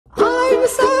I'm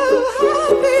so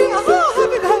happy, oh,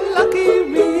 happy-go-lucky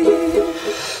me.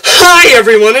 Hi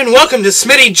everyone, and welcome to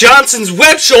Smitty Johnson's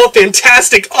web show of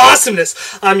fantastic awesomeness.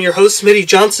 I'm your host, Smitty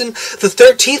Johnson, the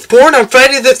 13th, born on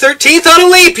Friday the 13th on a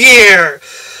leap year.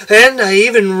 And I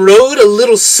even wrote a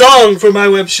little song for my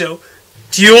web show.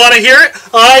 Do you want to hear it?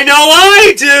 I know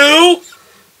I do!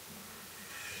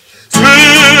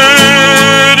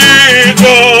 Smitty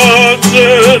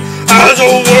Johnson has a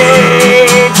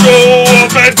web show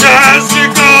of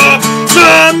fantastic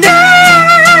awesomeness.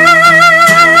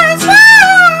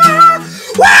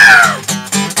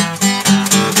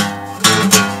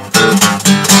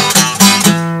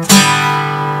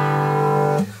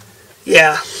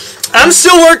 Yeah, I'm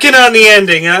still working on the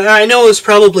ending. I know it's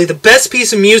probably the best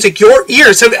piece of music your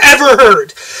ears have ever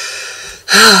heard.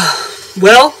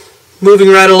 Well, moving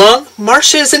right along,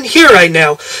 Marcia isn't here right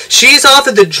now. She's off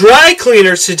at the dry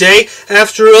cleaners today.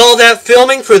 After all that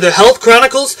filming for the Health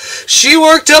Chronicles, she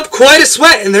worked up quite a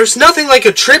sweat, and there's nothing like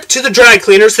a trip to the dry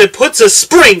cleaners that puts a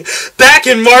spring back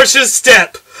in Marcia's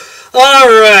step.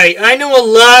 Alright, I know a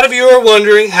lot of you are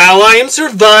wondering how I am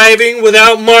surviving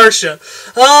without Marcia.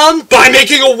 By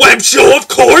making a web show, of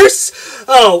course!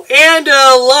 Oh, and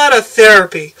a lot of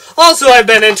therapy. Also, I've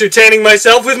been entertaining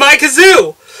myself with my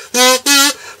kazoo.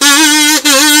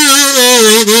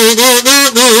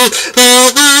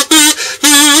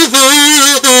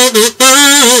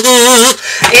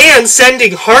 And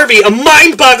sending Harvey a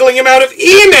mind-boggling amount of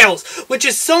emails, which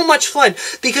is so much fun,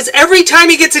 because every time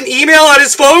he gets an email on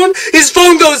his phone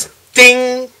goes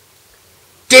ding,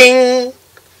 ding,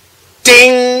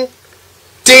 ding,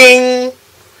 ding.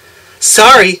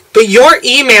 Sorry, but your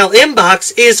email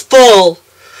inbox is full.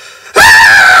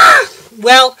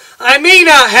 Well, I may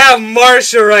not have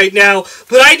Marcia right now,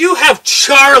 but I do have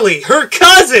Charlie, her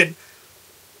cousin.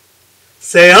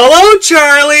 Say hello,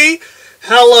 Charlie.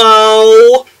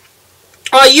 Hello.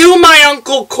 Are you my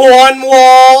Uncle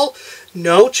Cornwall?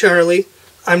 No, Charlie.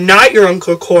 I'm not your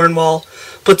Uncle Cornwall.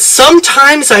 But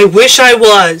sometimes I wish I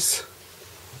was.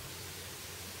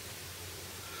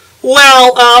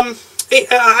 Well, I'm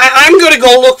gonna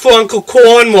go look for Uncle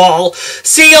Cornwall.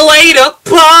 See you later.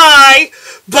 Bye.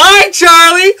 Bye,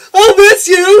 Charlie. I'll miss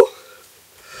you.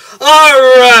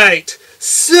 Alright.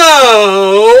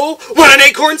 So, want an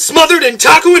acorn smothered in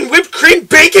taco and whipped cream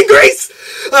bacon grease?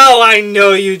 Oh, I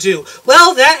know you do.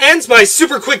 Well, that ends my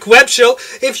super quick web show.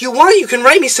 If you want, you can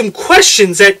write me some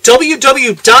questions at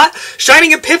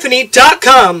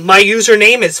www.shiningepiphany.com. My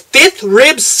username is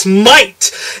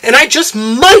 5thribsmite, and I just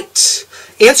might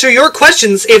answer your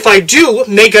questions if I do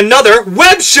make another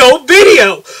web show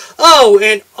video. Oh,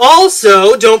 and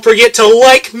also, don't forget to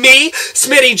like me,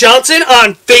 Smitty Johnson,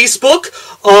 on Facebook.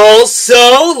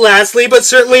 Also, lastly but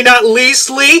certainly not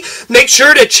leastly, make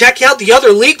sure to check out the other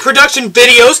leak production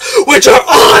videos, which are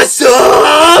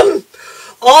awesome!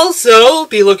 Also,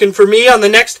 be looking for me on the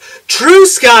next True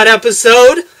Scott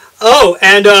episode. Oh,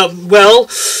 and, well,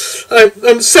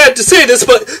 I'm sad to say this,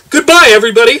 but goodbye,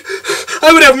 everybody.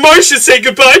 I would have Marcia say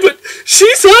goodbye, but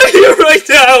she's not here right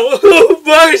now. Oh,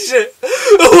 Marcia,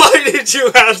 why did you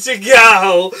have to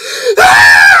go?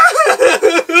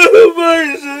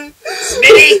 Marcia.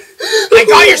 Smitty, I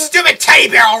got your stupid teddy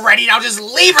bear already. Now just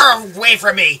leave her away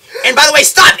from me. And by the way,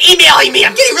 stop emailing me.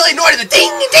 I'm getting really annoyed at the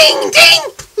ding, ding, ding.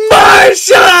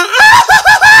 Marcia!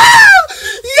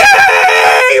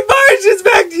 Yay! Marcia's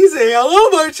back. Do you say hello,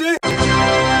 Marcia?